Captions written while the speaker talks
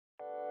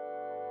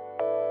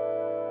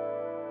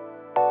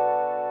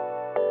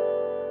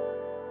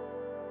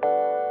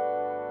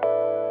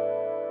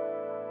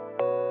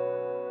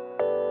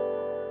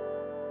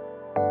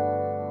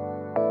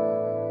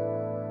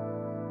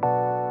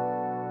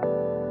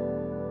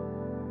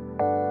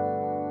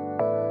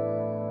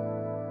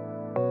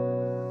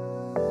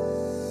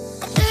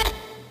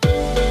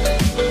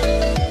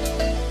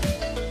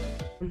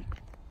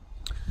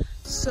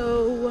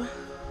So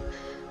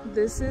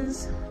this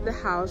is the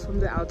house from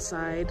the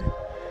outside,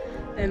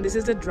 and this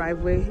is the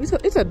driveway.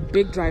 It's a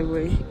big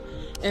driveway,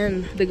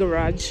 and the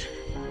garage.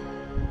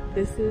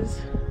 This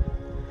is,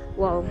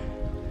 well,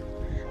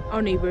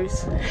 our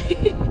neighbors.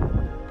 Okay.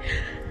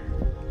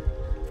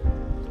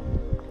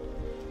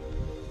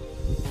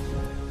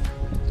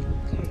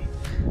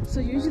 So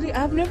usually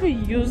I've never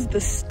used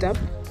the step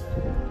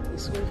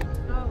this way.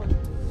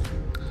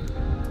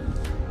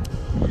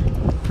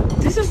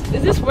 Is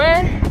this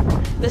where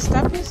the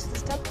step is? The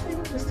step thing?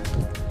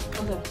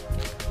 Okay.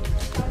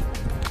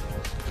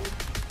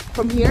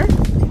 From here?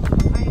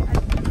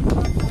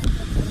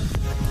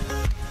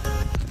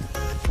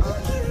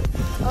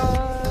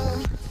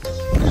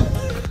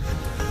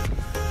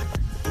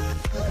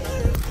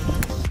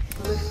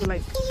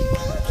 Like,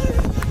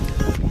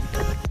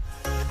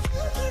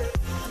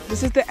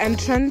 this is the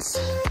entrance.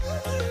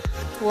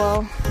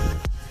 Well,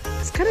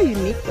 it's kind of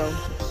unique though.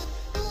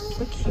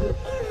 So cute.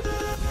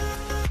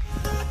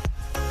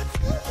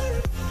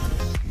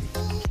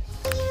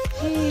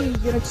 Hey, you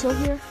gonna chill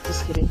here?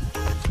 Just kidding.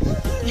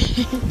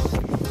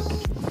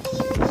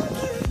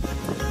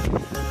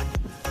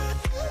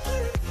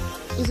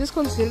 Is this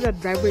considered a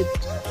driveway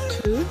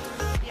too?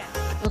 Yeah.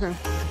 Okay.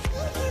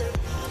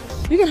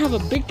 You can have a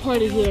big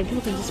party here and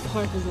people can just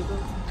park as they go.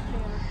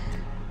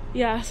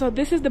 Yeah, so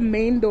this is the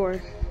main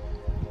door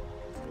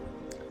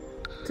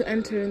to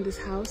enter in this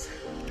house.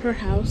 Her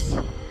house.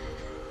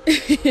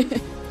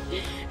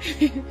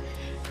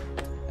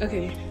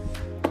 Okay.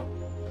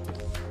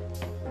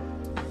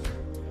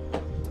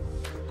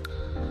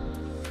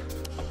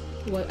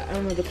 What? I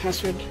don't know the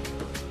password.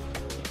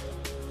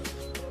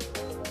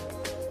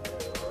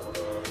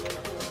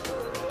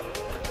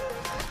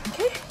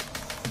 Okay.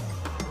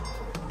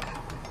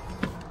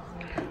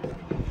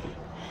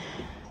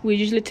 We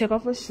usually take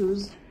off our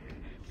shoes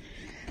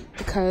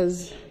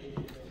because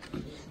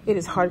it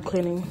is hard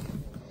cleaning.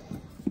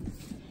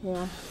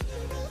 Yeah.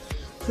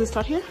 So we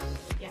start here?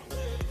 Yeah.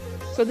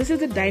 So this is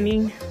the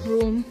dining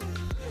room.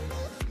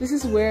 This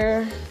is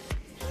where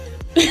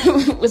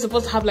we're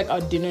supposed to have like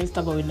our dinner and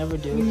stuff, but we never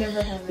do. We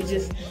never have it. We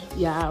just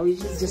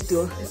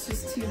do. It's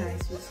just too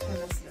nice. We just kind of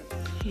mess it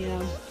up.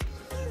 Yeah.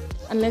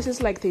 Unless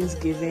it's like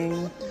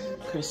Thanksgiving,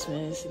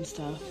 Christmas and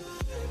stuff.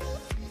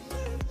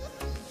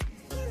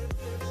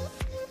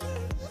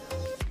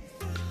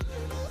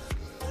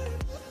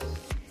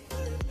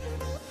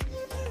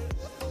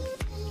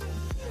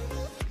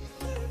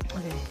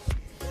 Okay.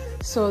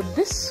 So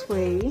this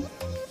way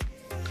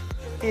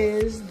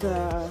is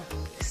the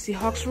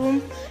Seahawks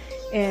room,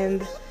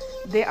 and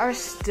they are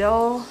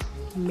still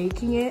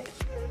making it.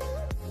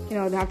 You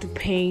know, they have to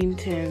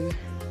paint and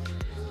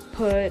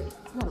put,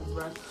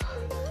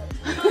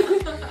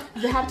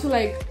 they have to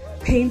like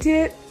paint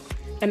it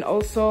and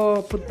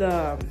also put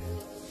the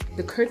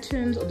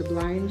curtains or the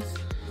blinds,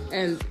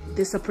 and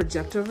there's a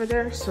projector over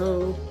there,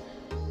 so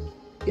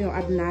you know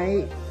at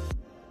night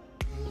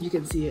you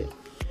can see it.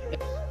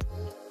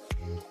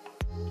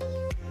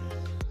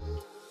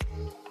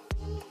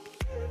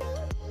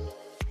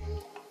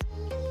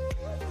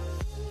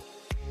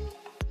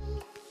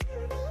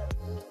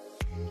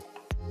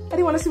 I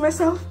didn't want to see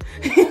myself.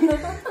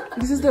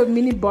 This is the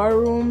mini bar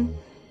room.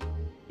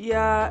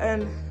 Yeah,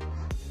 and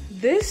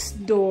this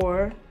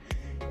door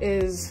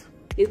is,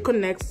 it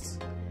connects,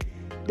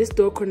 this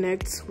door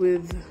connects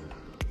with,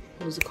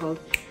 what is it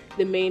called?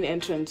 The main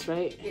entrance,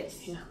 right?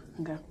 Yes. Yeah,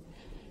 okay.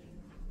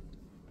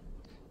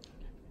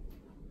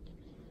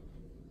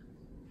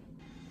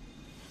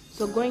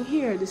 So going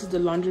here, this is the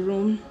laundry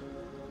room.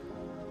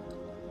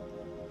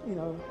 You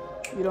know,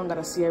 you don't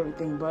gotta see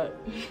everything, but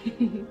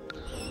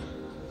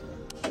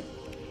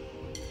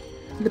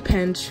the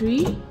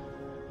pantry,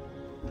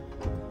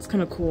 it's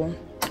kind of cool.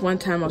 One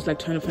time I was like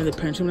trying to find the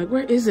pantry, I'm like,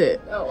 where is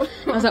it? Oh.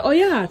 I was like, oh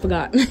yeah, I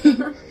forgot.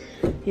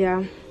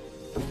 Yeah,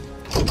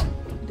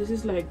 this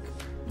is like,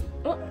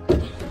 oh.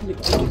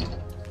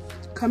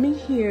 Coming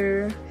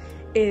here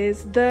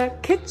is the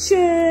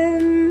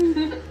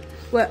kitchen.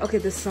 Well, okay,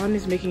 the sun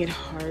is making it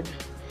hard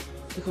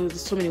because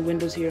there's so many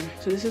windows here.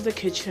 So this is the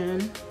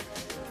kitchen.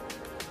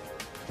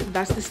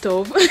 That's the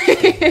stove.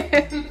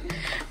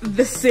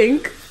 The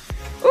sink.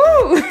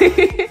 Ooh.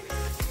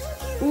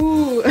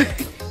 Ooh.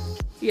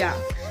 Yeah.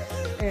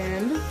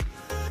 And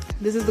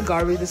this is the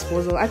garbage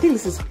disposal. I think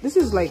this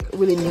is like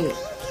really neat.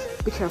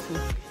 Be careful.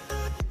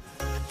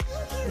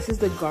 This is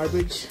the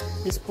garbage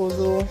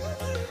disposal.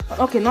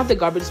 Okay, not the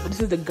garbage, but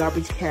this is the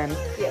garbage can.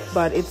 Yes.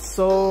 But it's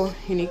so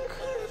unique.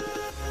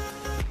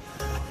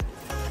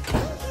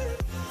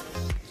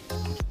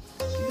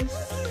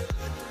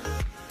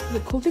 The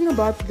cool thing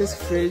about this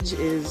fridge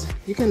is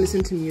you can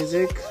listen to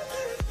music.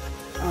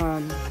 A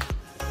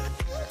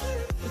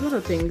lot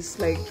of things,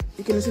 like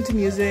you can listen to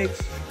music.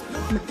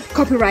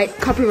 Copyright.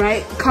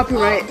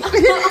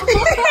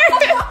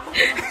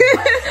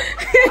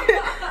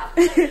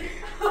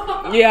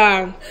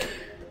 Yeah,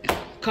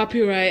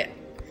 copyright.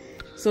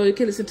 So you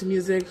can listen to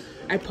music.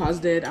 I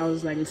paused it. I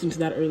was like listening to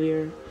that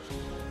earlier,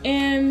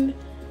 and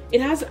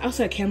it has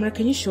also a camera.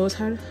 Can you show us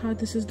how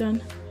this is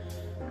done?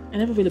 I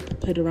never really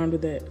played around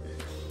with it.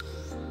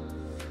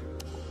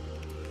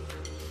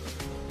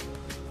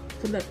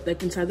 So that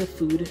like inside the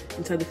food,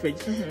 inside the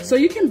fridge. So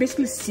you can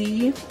basically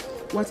see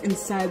what's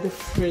inside the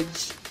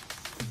fridge.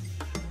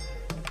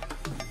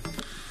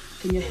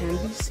 Can your hand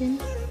be seen?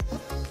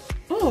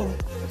 Oh,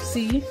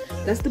 see,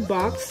 that's the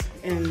box,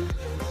 and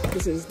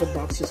this is the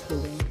box she's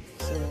holding.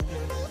 So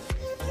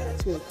yeah,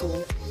 it's really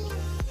cool.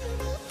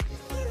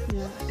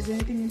 Yeah, is there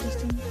anything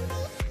interesting?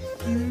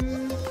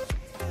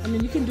 I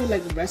mean, you can do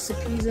like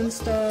recipes and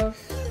stuff.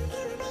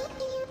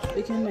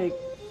 You can like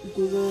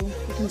Google,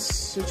 you can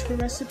search for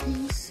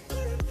recipes.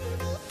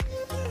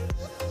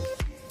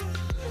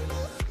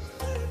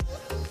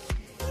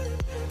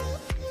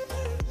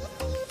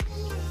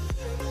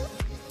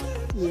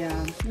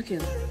 Yeah, okay.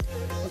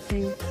 I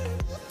think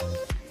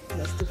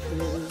that's the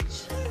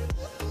fridge.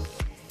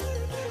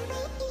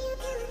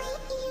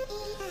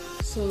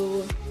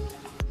 So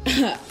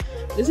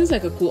this is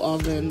like a cool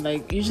oven.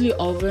 Like usually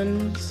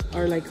ovens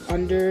are like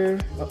under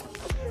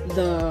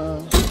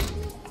the,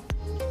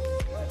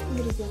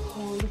 what is that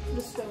called?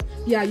 The stove.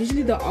 Yeah,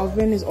 usually the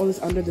oven is always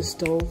under the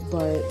stove,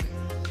 but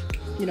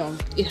you know,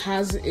 it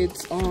has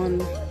its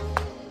own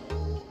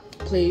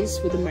place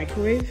with the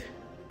microwave.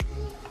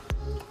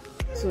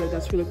 So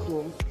that's really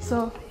cool.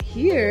 So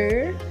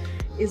here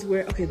is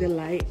where, okay, the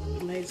light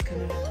is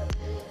kind of,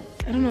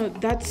 I don't know,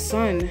 that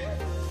sun,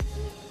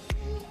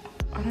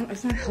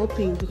 it's not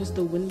helping because of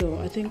the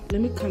window. I think, let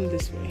me come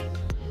this way.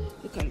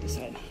 Let me come this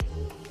side.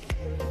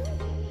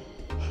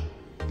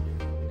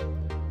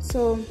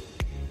 So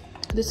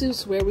this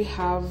is where we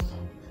have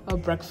a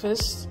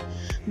breakfast,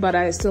 but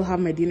I still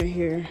have my dinner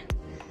here.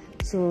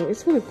 So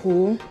it's really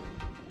cool.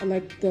 I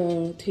like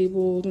the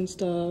tables and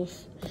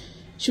stuff.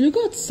 Should we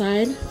go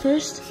outside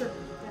first? Sure.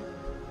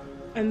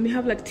 And we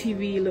have like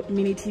TV,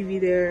 mini TV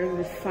there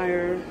with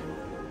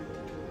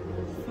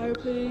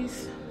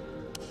fireplace.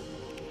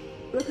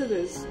 Look at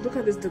this. Look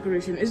at this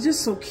decoration. It's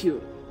just so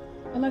cute.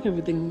 I like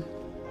everything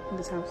in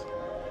this house.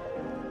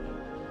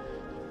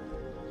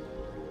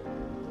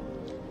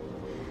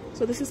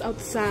 So this is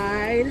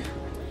outside,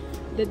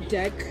 the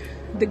deck,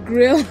 the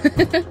grill.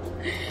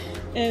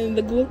 And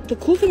the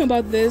cool thing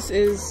about this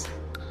is,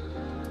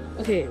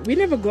 okay, we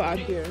never go out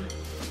here.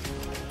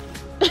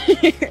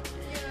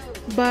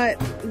 But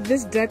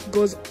this deck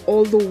goes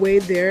all the way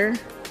there,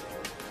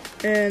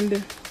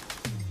 and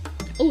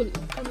oh,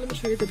 let me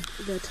show you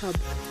the tub.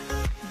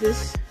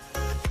 This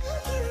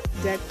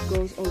deck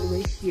goes all the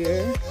way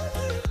here,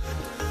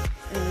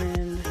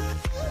 and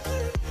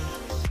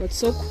what's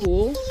so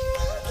cool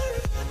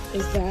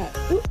is that,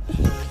 ooh,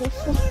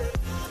 careful,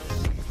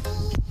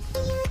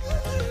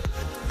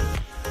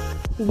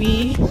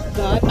 we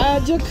got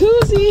a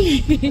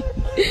jacuzzi.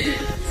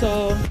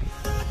 So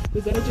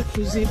we got a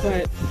jacuzzi,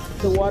 but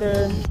the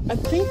water, I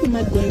think we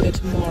might go in there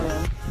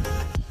tomorrow.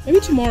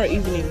 Maybe tomorrow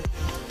evening.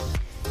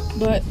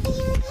 But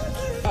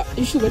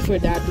you should wait for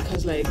that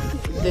because like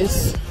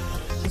this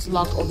is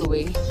locked all the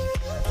way.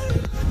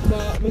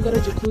 But we got a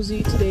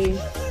jacuzzi today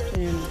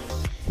and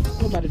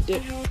I'm about to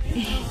dip.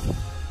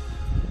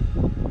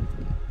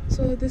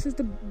 So this is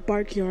the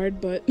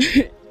backyard, but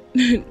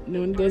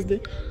no one goes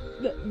there.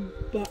 The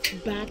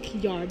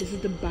backyard. This is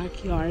the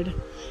backyard.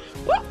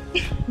 What?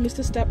 Missed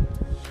a step.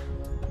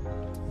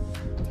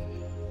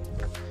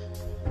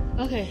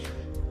 Okay.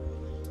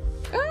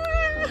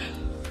 Ah!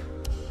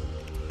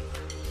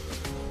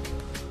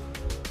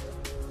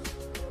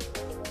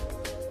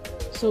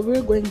 So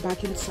we're going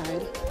back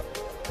inside.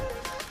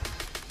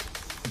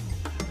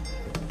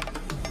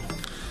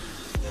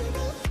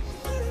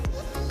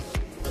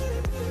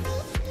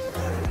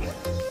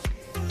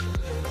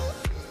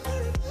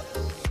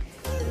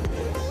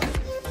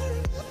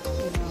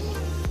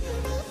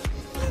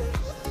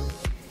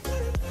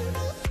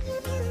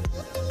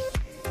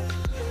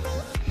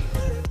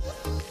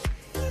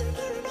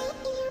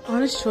 I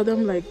want to show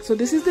them, like, so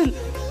this is the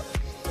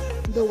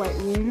white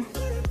room.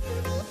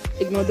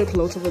 Ignore the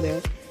clothes over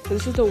there. So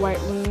this is the white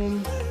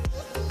room.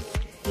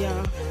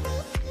 Yeah,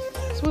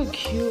 it's really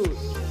cute.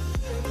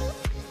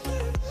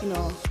 You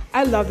know,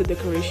 I love the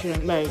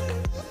decoration. Like,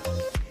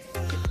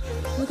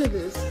 look at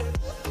this.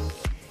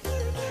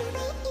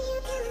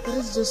 It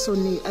is just so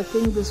neat. I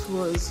think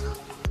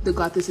they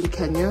got this in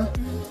Kenya.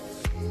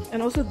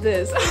 And also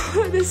this.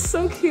 This is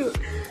so cute.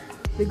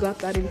 They got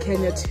that in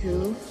Kenya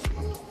too.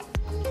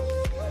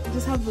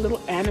 Just have little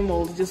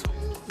animals just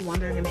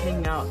wandering and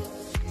hanging out.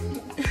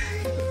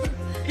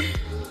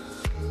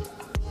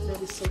 That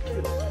is so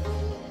cute.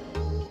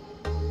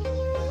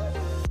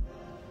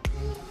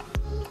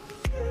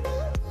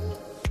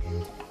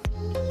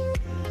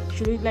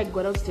 Should we like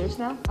go downstairs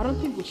now? I don't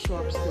think we show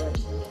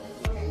upstairs.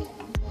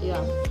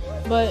 Yeah,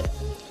 but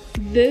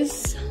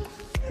this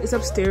is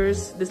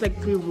upstairs. There's like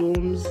 3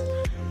 rooms.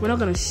 We're not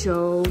gonna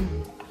show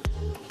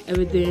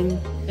everything.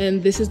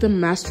 And this is the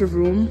master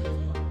room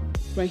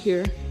right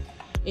here.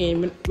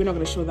 And we're not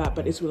gonna show that,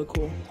 but it's really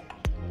cool.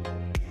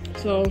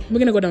 So we're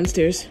gonna go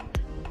downstairs.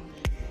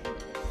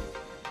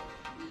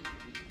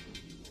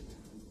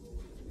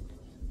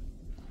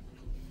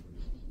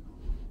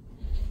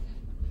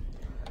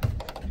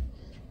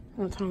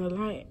 turn on the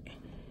light.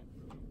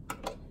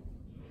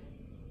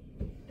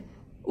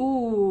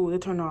 Ooh, they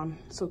turn on.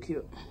 So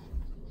cute.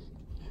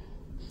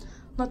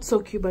 Not so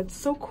cute, but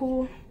so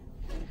cool.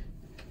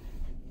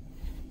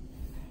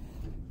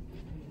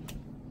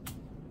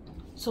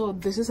 So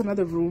this is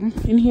another room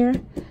in here,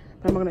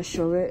 but I'm not gonna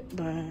show it.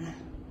 But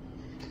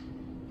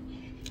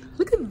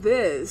look at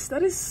this.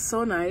 That is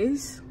so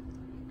nice.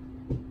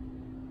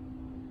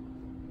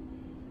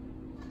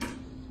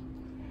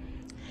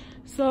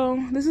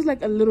 So this is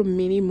like a little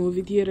mini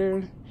movie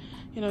theater.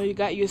 You know, you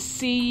got your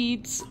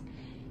seats,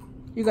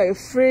 you got your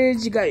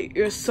fridge, you got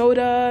your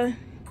soda,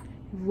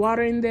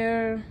 water in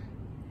there.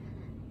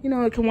 You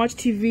know, you can watch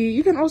TV.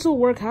 You can also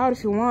work out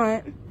if you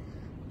want.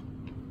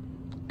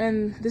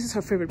 And this is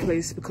her favorite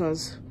place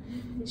because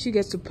she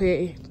gets to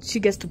play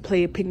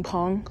ping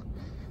pong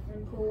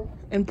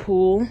and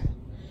pool.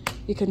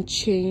 You can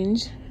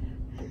change.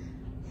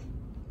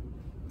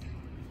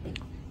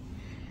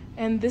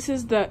 And this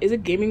is is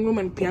it gaming room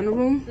and piano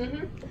room?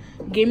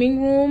 Mm-hmm.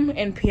 Gaming room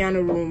and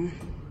piano room.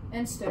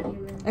 And study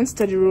room. And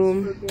study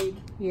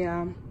room.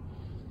 Yeah.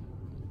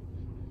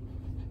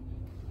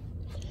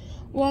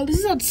 Well, this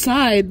is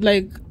outside.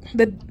 Like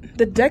the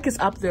deck is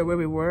up there where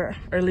we were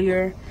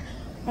earlier.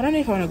 I don't know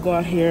if I want to go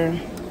out here.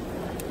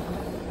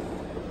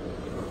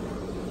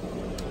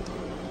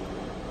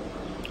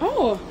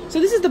 Oh, so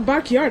this is the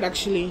backyard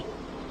actually.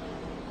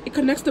 It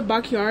connects the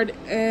backyard,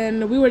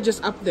 and we were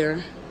just up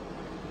there.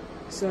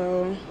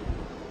 So,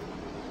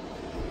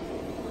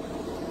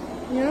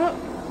 yeah.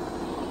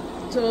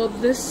 So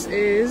this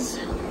is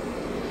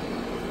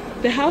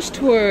the house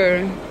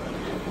tour,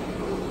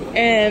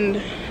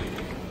 and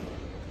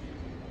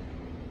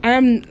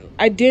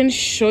I didn't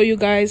show you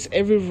guys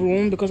every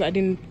room because I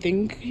didn't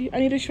think I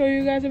need to show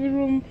you guys every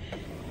room.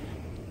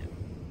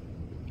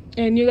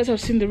 And you guys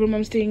have seen the room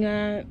I'm staying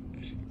at.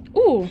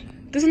 Ooh,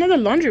 there's another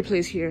laundry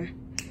place here.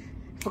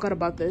 Forgot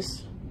about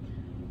this.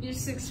 You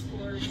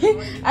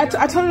 6'4". I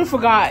totally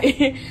forgot.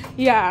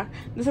 Yeah,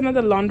 there's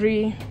another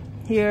laundry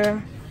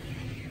here.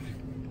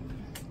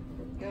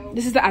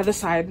 This is the other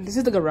side. This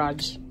is the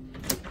garage.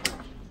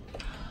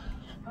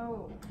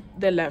 Oh.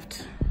 The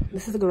left.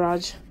 This is the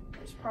garage.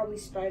 There's probably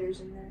spiders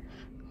in there.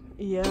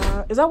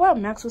 Yeah. Is that where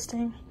Max was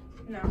staying?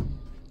 No.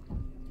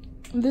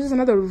 This is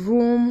another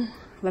room,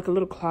 like a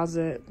little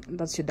closet.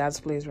 That's your dad's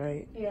place,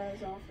 right? Yeah,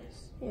 his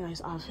office. Yeah,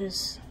 his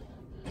office.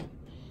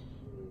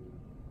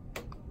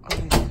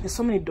 Okay, there's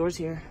so many doors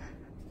here.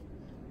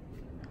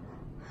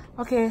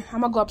 Okay,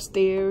 I'm gonna go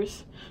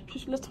upstairs.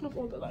 Let's turn up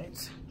all the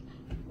lights.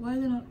 Why are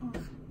they not off?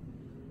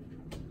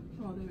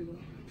 Oh, there we go.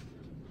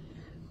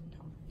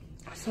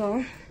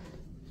 So